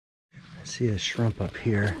See a shrimp up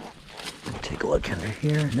here. Take a look under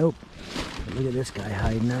here. Nope. Look at this guy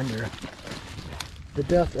hiding under the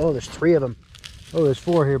duff. Oh, there's 3 of them. Oh, there's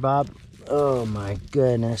 4 here, Bob. Oh my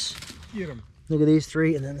goodness. Get him. Look at these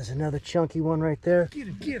 3, and then there's another chunky one right there. Get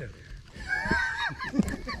him, get him.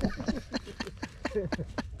 We're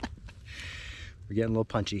getting a little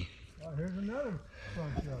punchy. Oh, here's another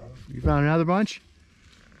bunch of them. You found another bunch?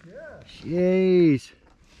 Yeah. Jeez.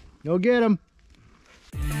 Go get them.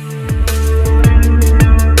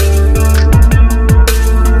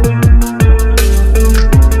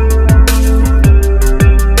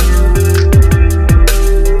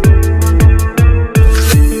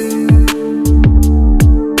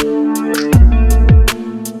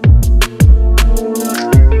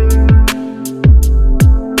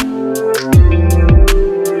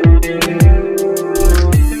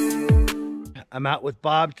 I'm out with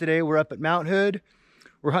Bob today. We're up at Mount Hood.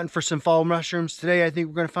 We're hunting for some fall mushrooms. Today I think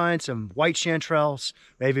we're going to find some white chanterelles,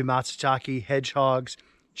 maybe matsutake, hedgehogs,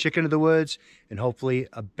 chicken of the woods, and hopefully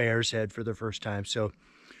a bear's head for the first time. So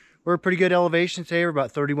we're at pretty good elevation today. We're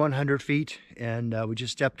about 3,100 feet, and we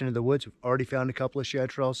just stepped into the woods. We've already found a couple of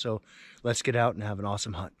chanterelles, so let's get out and have an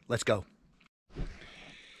awesome hunt. Let's go.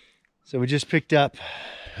 So we just picked up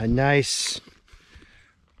a nice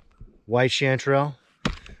white chanterelle,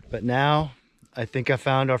 but now I think I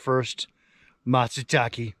found our first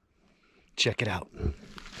matsutake. Check it out.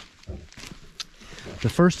 But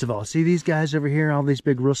first of all, see these guys over here, all these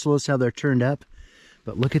big rustlers, how they're turned up?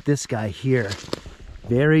 But look at this guy here.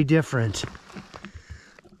 Very different.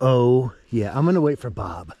 Oh, yeah, I'm gonna wait for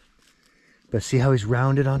Bob. But see how he's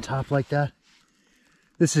rounded on top like that?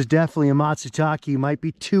 This is definitely a matsutake. Might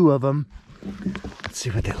be 2 of them. Let's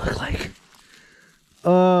see what they look like.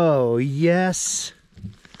 Oh, yes.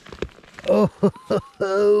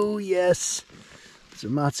 Oh, yes. It's a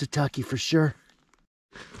matsutake for sure.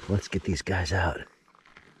 Let's get these guys out.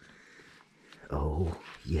 Oh,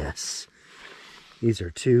 yes. These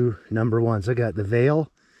are 2 number 1s. Look at the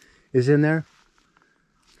veil is in there.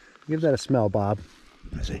 Give that a smell, Bob.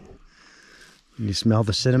 I see. Do you smell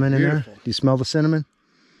the cinnamon in there? Do you smell the cinnamon?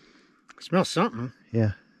 I smell something.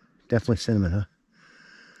 Yeah, definitely cinnamon, huh?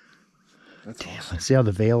 That's damn. awesome. See how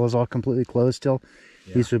the veil is all completely closed still?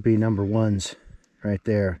 Yeah. These would be number 1s right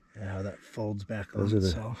there. Yeah, how that folds back Those on are the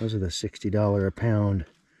itself. those are the $60 a pound.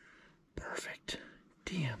 Perfect.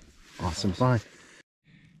 Damn. Awesome find.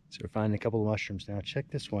 So we're finding a couple of mushrooms now. Check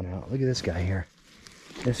this one out. Look at this guy here.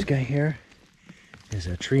 This guy here is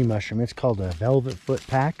a tree mushroom. It's called a velvet foot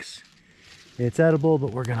pax. It's edible, but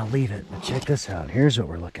we're gonna leave it. But check this out. Here's what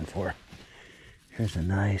we're looking for. Here's a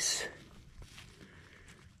nice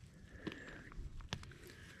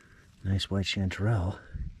white chanterelle.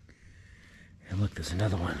 And look, there's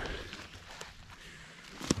another one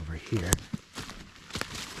over here.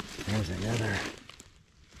 There's another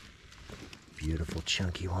beautiful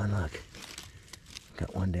chunky one. Look,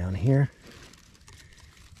 got one down here,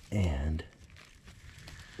 and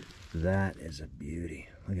that is a beauty.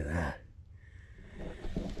 Look at that.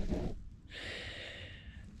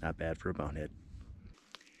 Not bad for a bonehead.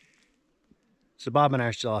 So Bob and I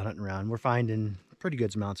are still out hunting around. We're finding pretty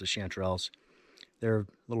good amounts of chanterelles. They're a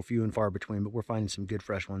little few and far between, but we're finding some good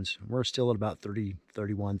fresh ones. We're still at about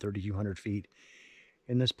 3,200 feet.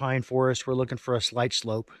 In this pine forest, we're looking for a slight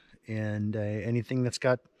slope and anything that's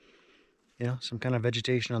got, you know, some kind of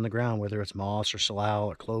vegetation on the ground, whether it's moss or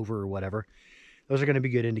salal or clover or whatever. Those are going to be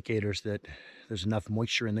good indicators that there's enough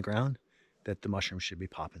moisture in the ground that the mushrooms should be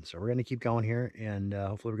popping. So we're going to keep going here, and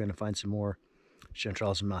hopefully we're going to find some more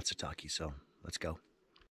chanterelles and matsutake. So let's go.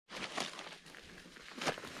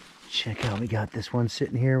 Check out, we got this one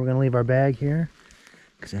sitting here. We're gonna leave our bag here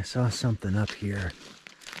because I saw something up here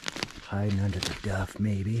hiding under the duff,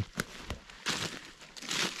 maybe.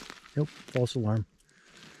 Nope, false alarm.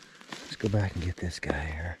 Let's go back and get this guy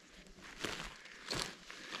here.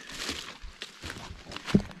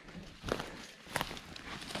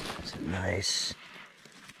 That's a nice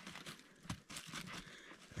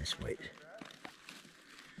weight.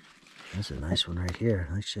 That's a nice one right here.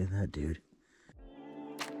 Let's show that dude.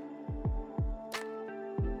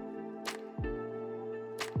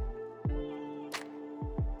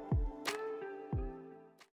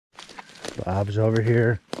 Bob's over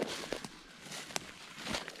here.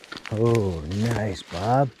 Oh, nice,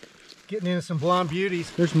 Bob. Getting into some blonde beauties.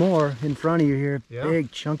 There's more in front of you here. Yeah.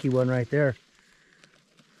 Big, chunky one right there.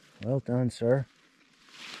 Well done, sir.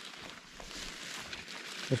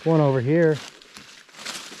 There's one over here.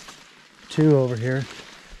 2 over here.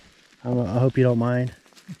 I hope you don't mind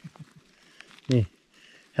me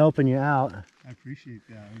helping you out. I appreciate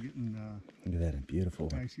that. I'm getting look at that, beautiful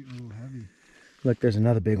one. nice, getting a little heavy. Look, there's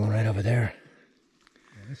another big one right over there.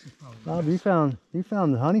 Yeah, this is probably Bob, you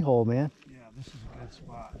found the honey hole, man. yeah, this is a good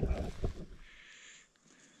spot.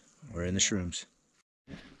 We're in the shrooms.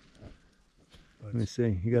 Let me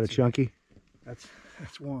see. You got a chunky? That's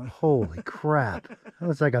one. Holy crap. That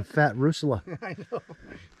looks like a fat rusula. I know.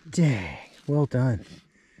 Dang. Well done.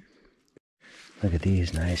 Look at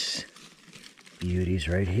these nice beauties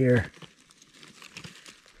right here.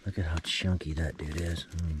 Look at how chunky that dude is.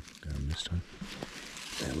 Got him this one.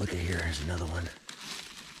 And look at here. Here's another one.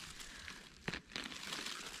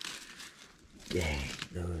 Dang.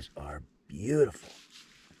 Those are beautiful.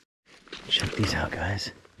 Check these out,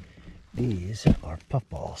 guys. These are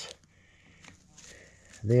puffballs.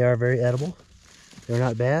 They are very edible. They're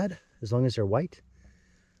not bad as long as they're white.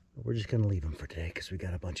 But we're just going to leave them for today because we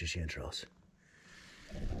got a bunch of chanterelles.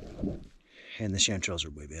 And the chanterelles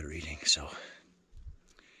are way better eating. So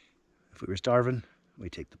if we were starving,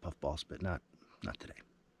 we'd take the puffballs, but not today.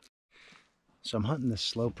 So I'm hunting this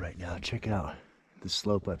slope right now. Check out this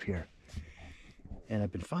slope up here. And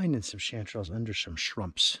I've been finding some chanterelles under some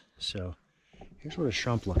shrumps. So here's what a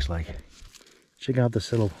shrump looks like. Check out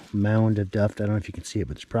this little mound of duft. I don't know if you can see it,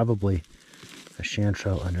 but there's probably a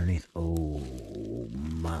chanterelle underneath. Oh,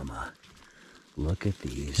 mama. Look at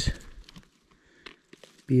these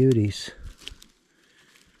beauties.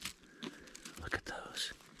 Look at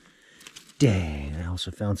those. Dang, I also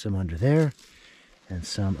found some under there and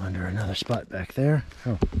some under another spot back there.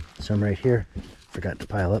 Oh, some right here. Forgot to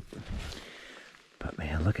pile up. But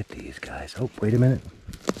man, look at these guys. Oh, wait a minute.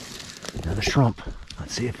 Another shrump.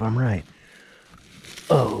 Let's see if I'm right.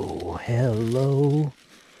 Oh, hello,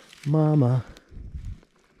 mama.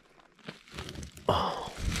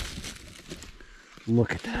 Oh,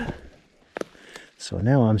 look at that. So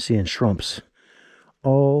now I'm seeing shrumps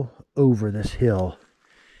all over this hill.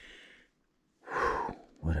 Whew,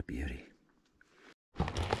 what a beauty.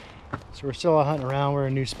 So we're still out hunting around. We're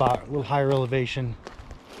in a new spot, a little higher elevation,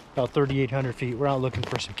 about 3,800 feet. We're out looking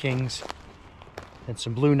for some kings and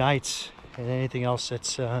some blue knights and anything else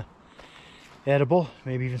that's edible,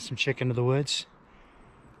 maybe even some chicken of the woods.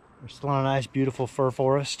 We're still on a nice beautiful fir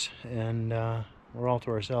forest, and we're all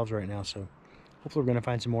to ourselves right now, so hopefully we're going to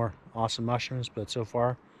find some more awesome mushrooms. But so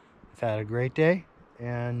far we've had a great day,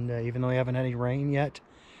 and even though we haven't had any rain yet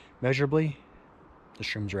measurably, the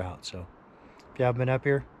shrooms are out. So if you haven't been up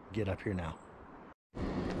here, get up here now.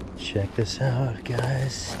 Check this out,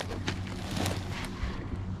 guys.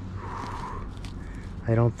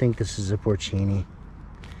 I don't think this is a porcini.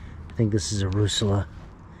 I think this is a rusula.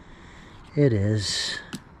 It is.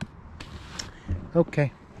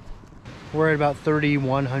 Okay. We're at about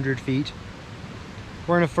 3,100 feet.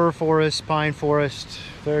 We're in a fir forest, pine forest.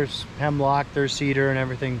 There's hemlock, there's cedar and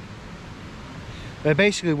everything. But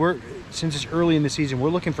basically, since it's early in the season, we're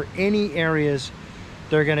looking for any areas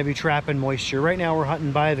that are going to be trapping moisture. Right now, we're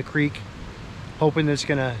hunting by the creek, hoping that it's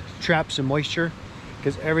going to trap some moisture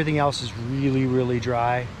because everything else is really, really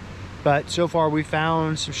dry. But so far we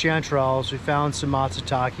found some chanterelles, we found some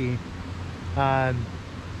matsutake, found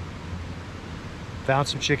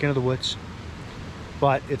some chicken of the woods,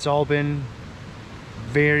 but it's all been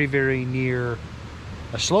very, very near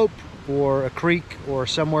a slope or a creek or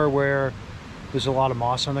somewhere where there's a lot of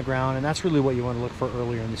moss on the ground, and that's really what you want to look for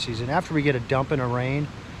earlier in the season. After we get a dump and a rain,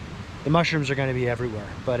 the mushrooms are going to be everywhere,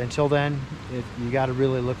 but until then, you got to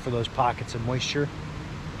really look for those pockets of moisture,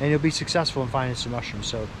 and you'll be successful in finding some mushrooms.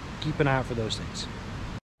 So keep an eye out for those things.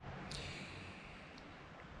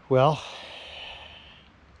 Well,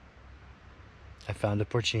 I found a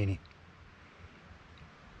porcini.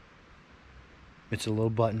 It's a little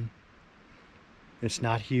button. It's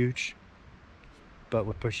not huge, but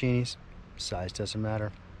with porcinis, size doesn't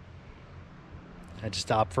matter. I had to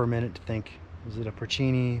stop for a minute to think, is it a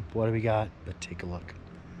porcini? What do we got? But take a look.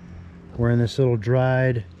 We're in this little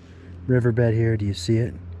dried riverbed here. Do you see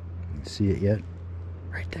it? You see it yet?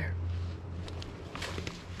 Right there.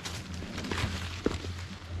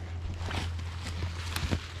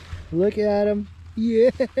 Look at him. Yeah.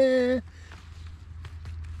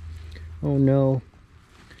 Oh no.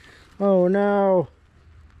 Oh no.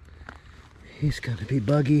 He's gonna be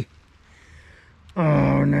buggy.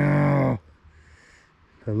 Oh no.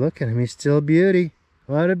 But look at him. He's still a beauty.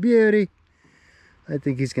 What a beauty. I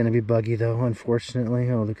think he's gonna be buggy though, unfortunately.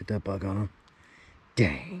 Oh, look at that bug on him.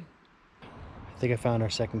 Dang. I think I found our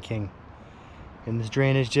second king in this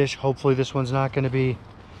drainage dish. Hopefully this one's not going to be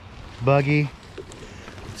buggy.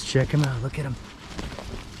 Let's check him out. Look at him.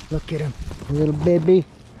 Look at him. A little baby.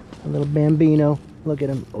 A little bambino. Look at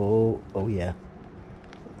him. Oh, oh yeah.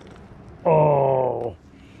 Oh,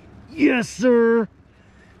 yes, sir.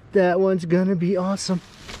 That one's going to be awesome.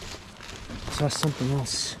 saw something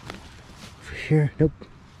else over here. Nope.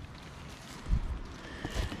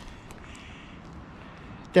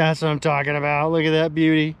 That's what I'm talking about. Look at that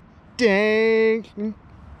beauty. Dang.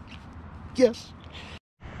 Yes.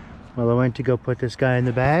 Well, I went to go put this guy in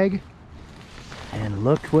the bag, and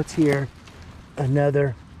look what's here.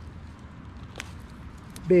 Another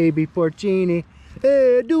baby porcini.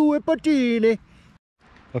 Hey, do it, porcini.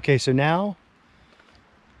 Okay, so now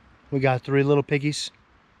we got 3 little piggies,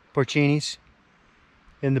 porcinis,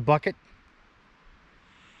 in the bucket.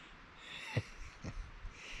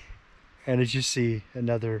 And as you see,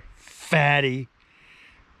 another fatty.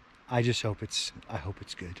 I hope it's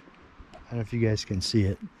good. I don't know if you guys can see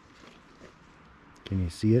it. Can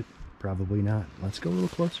you see it? Probably not. Let's go a little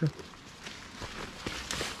closer.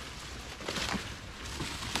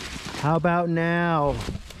 How about now?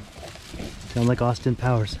 Sound like Austin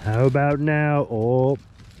Powers. How about now? Oh.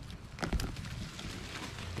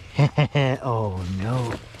 Oh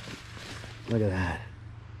no. Look at that.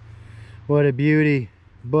 What a beauty.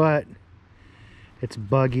 But it's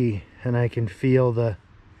buggy and I can feel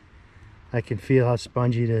how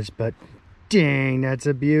spongy it is, but dang, that's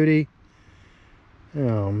a beauty.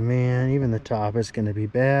 Oh man, even the top is gonna be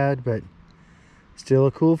bad, but still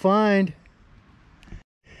a cool find.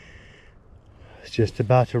 It's just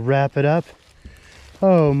about to wrap it up.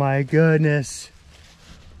 Oh my goodness.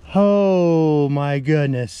 Oh my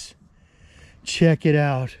goodness. Check it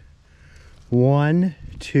out. 1,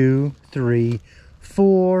 2, 3,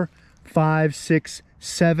 4, 5, 6,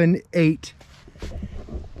 7, 8,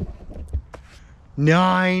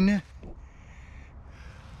 9,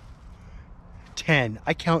 10.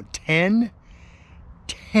 I count 10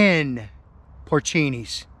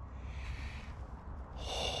 porcinis.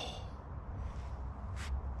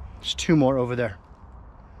 There's 2 more over there.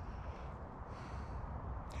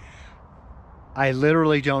 I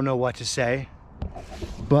literally don't know what to say,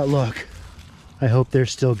 but look, I hope they're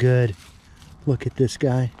still good. Look at this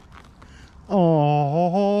guy.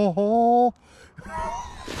 Oh,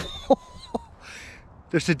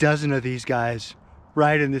 there's a dozen of these guys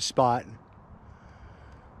right in this spot.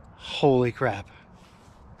 Holy crap.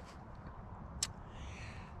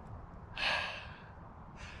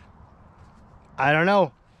 I don't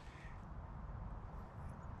know.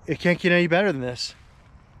 It can't get any better than this.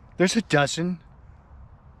 There's a dozen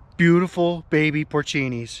beautiful baby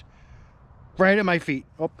porcinis right at my feet.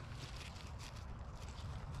 Oh.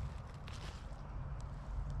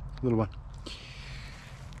 Little one.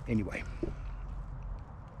 Anyway,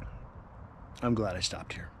 I'm glad I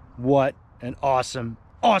stopped here. What an awesome,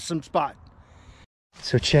 awesome spot.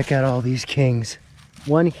 So check out all these kings.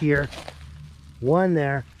 One here, one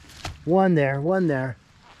there, one there, one there.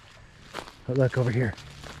 But look over here.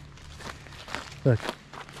 Look,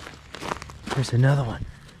 there's another one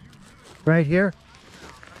right here.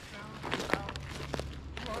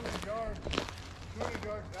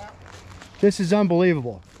 This is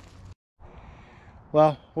unbelievable.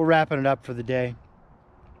 Well, we're wrapping it up for the day.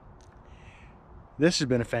 This has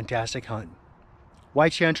been a fantastic hunt.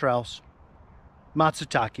 White chanterelles,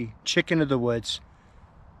 matsutake, chicken of the woods,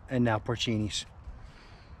 and now porcinis.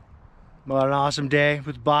 What an awesome day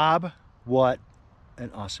with Bob. What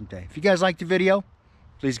an awesome day. If you guys liked the video,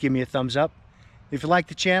 please give me a thumbs up. If you like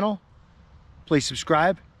the channel, please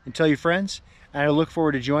subscribe and tell your friends. And I look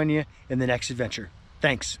forward to joining you in the next adventure.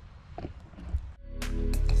 Thanks.